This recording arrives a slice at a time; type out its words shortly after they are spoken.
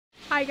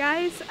Hi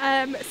guys,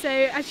 so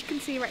as you can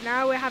see right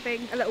now we're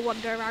having a little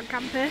wander around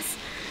campus.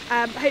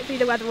 Hopefully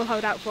the weather will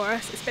hold out for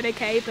us. It's been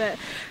okay but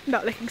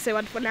not looking so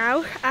wonderful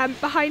now.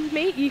 Behind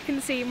me you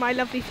can see my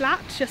lovely flat,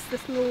 just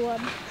this little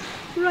one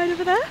right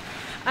over there.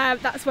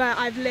 That's where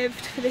I've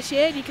lived for this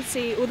year and you can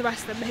see all the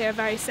rest of them here are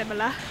very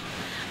similar.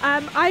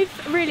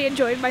 I've really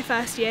enjoyed my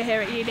first year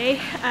here at uni.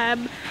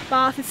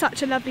 Bath is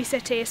such a lovely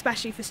city,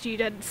 especially for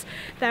students.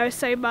 There is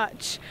so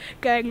much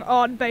going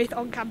on both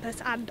on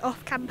campus and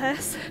off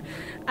campus.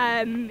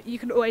 You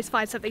can always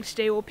find something to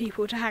do or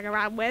people to hang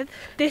around with.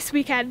 This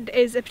weekend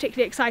is a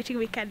particularly exciting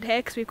weekend here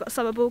because we've got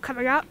Summer Ball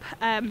coming up.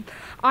 I'm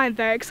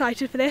very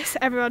excited for this.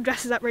 Everyone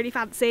dresses up really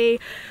fancy.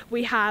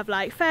 We have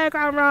like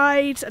fairground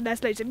rides and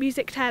there's loads of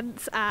music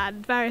tents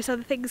and various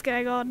other things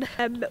going on.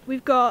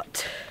 We've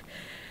got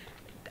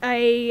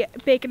a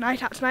big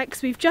night out tonight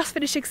because we've just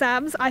finished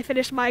exams. I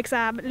finished my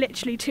exam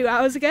literally 2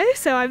 hours ago,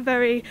 so I'm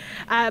very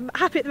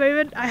happy at the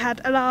moment. I had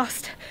a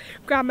last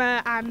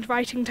grammar and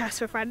writing test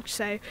for French,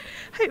 so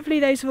hopefully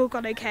those have all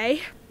gone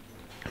okay.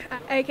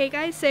 Okay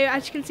guys, so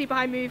as you can see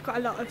behind me we've got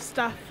a lot of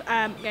stuff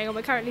going on.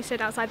 We're currently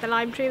stood outside the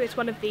Lime Tree, it's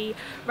one of the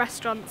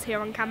restaurants here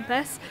on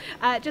campus.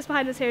 Just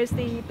behind us here is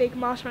the big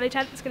marshmallow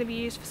tent that's going to be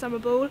used for Summer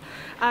Ball.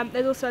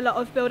 There's also a lot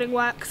of building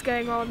works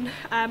going on.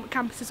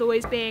 Campus is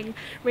always being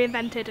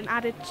reinvented and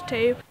added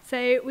to.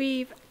 So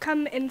we've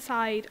come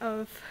inside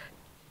of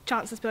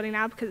Chancellor's building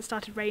now because it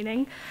started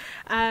raining.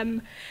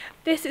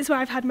 This is where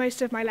I've had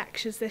most of my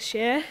lectures this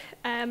year.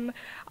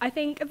 I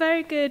think a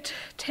very good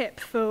tip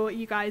for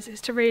you guys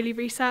is to really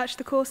research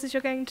the courses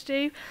you're going to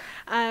do.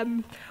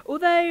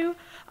 Although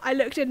I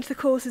looked into the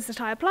courses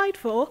that I applied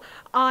for,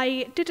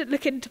 I didn't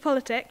look into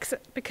politics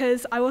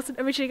because I wasn't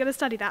originally going to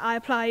study that. I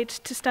applied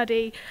to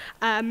study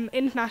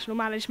international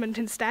management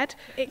instead.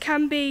 It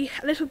can be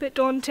a little bit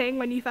daunting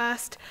when you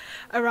first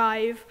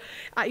arrive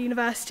at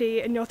university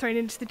and you're thrown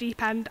into the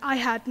deep end. I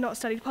had not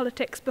studied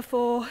politics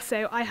before,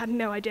 so I had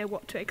no idea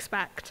what to expect.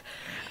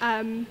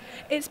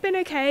 It's been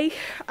okay.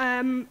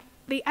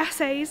 The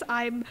essays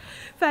I'm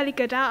fairly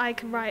good at. I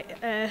can write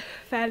a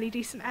fairly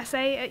decent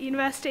essay at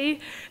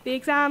university. The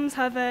exams,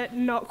 however,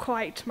 not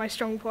quite my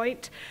strong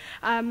point.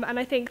 And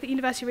I think that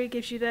university really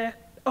gives you the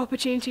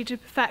opportunity to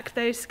perfect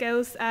those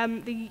skills.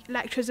 The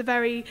lecturers are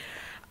very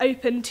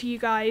open to you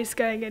guys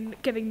going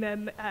and giving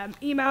them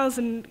emails,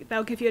 and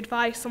they'll give you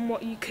advice on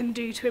what you can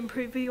do to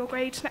improve your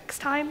grades next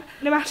time.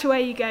 No matter where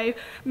you go,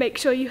 make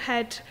sure you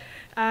head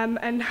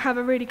and have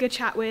a really good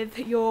chat with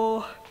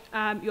your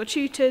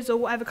tutors or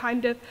whatever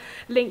kind of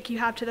link you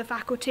have to the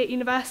faculty at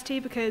university,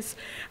 because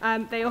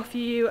they offer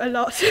you a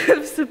lot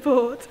of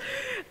support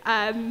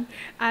and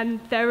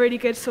they're a really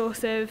good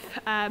source of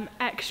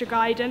extra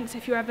guidance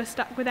if you're ever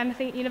stuck with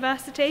anything at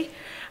university.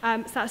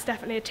 So that's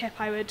definitely a tip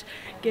I would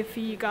give for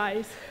you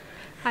guys.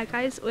 Hi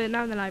guys, we're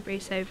now in the library,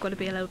 so we've got to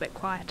be a little bit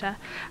quieter.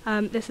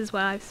 This is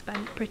where I've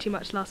spent pretty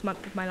much the last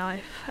month of my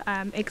life.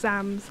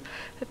 Exams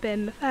have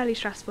been fairly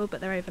stressful,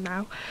 but they're over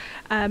now.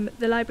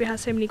 The library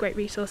has so many great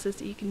resources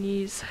that you can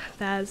use.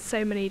 There's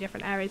so many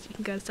different areas you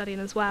can go and study in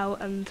as well,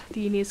 and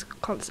the uni is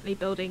constantly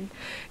building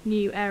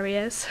new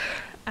areas.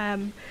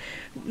 No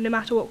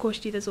matter what course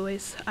you do, there's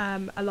always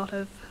a lot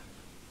of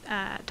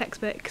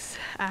textbooks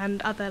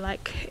and other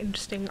like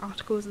interesting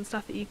articles and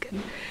stuff that you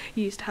can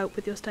use to help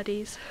with your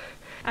studies.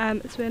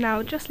 So we're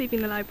now just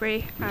leaving the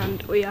library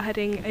and we are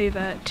heading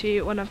over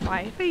to one of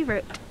my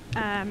favourite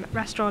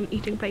restaurant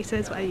eating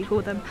places, whatever you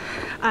call them,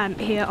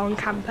 here on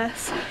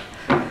campus.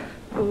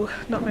 Oh,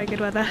 not very good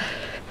weather.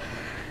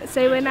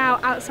 So we're now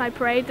outside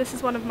Parade. This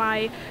is one of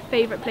my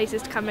favourite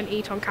places to come and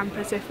eat on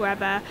campus if we're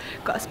ever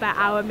got a spare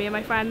hour, me and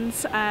my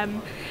friends.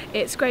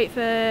 It's great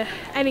for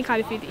any kind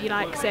of food that you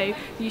like, so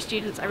you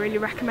students, I really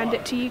recommend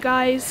it to you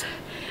guys.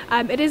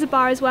 It is a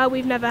bar as well.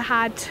 We've never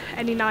had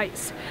any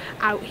nights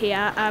out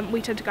here.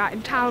 We tend to go out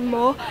in town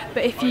more,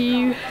 but if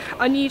you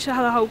are new to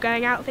the whole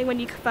going out thing when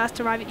you first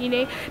arrive at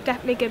uni,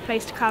 definitely a good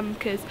place to come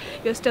because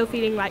you're still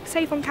feeling like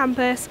safe on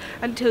campus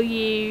until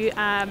you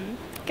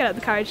get up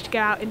the courage to go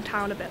out in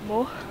town a bit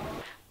more.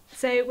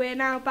 So we're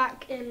now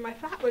back in my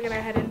flat. We're going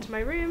to head into my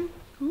room.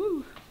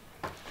 Ooh.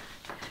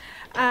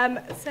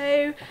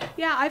 So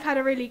yeah, I've had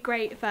a really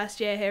great first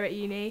year here at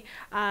uni.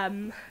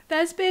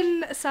 There's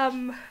been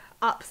some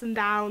ups and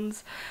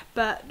downs,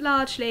 but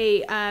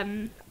largely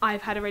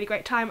I've had a really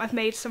great time. I've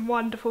made some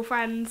wonderful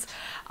friends.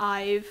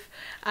 I've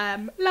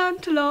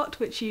learnt a lot,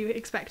 which you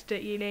expected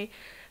at uni.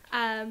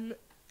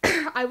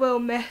 I will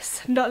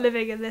miss not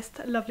living in this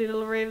lovely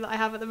little room that I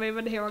have at the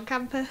moment here on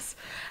campus.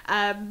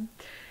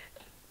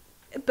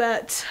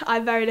 But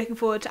I'm very looking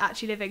forward to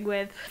actually living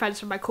with friends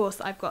from my course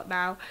that I've got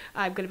now.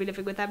 I'm going to be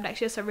living with them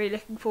next year, so I'm really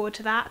looking forward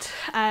to that.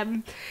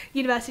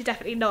 University is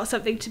definitely not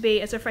something to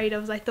be as afraid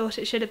of as I thought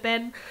it should have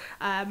been.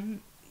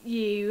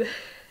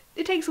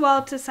 It takes a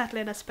while to settle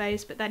in, I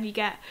suppose, but then you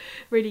get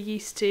really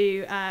used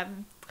to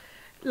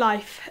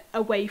life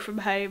away from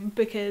home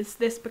because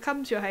this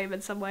becomes your home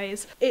in some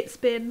ways. It's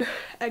been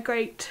a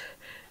great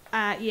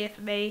year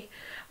for me.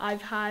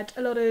 I've had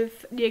a lot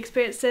of new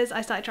experiences.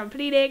 I started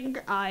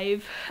trampolining,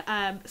 I've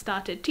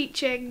started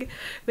teaching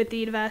with the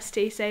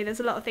university, so there's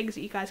a lot of things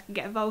that you guys can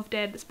get involved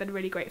in. It's been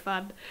really great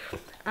fun.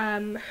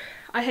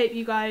 I hope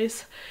you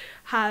guys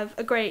have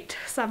a great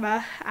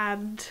summer,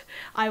 and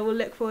I will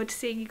look forward to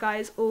seeing you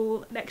guys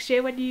all next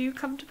year when you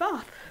come to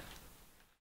Bath.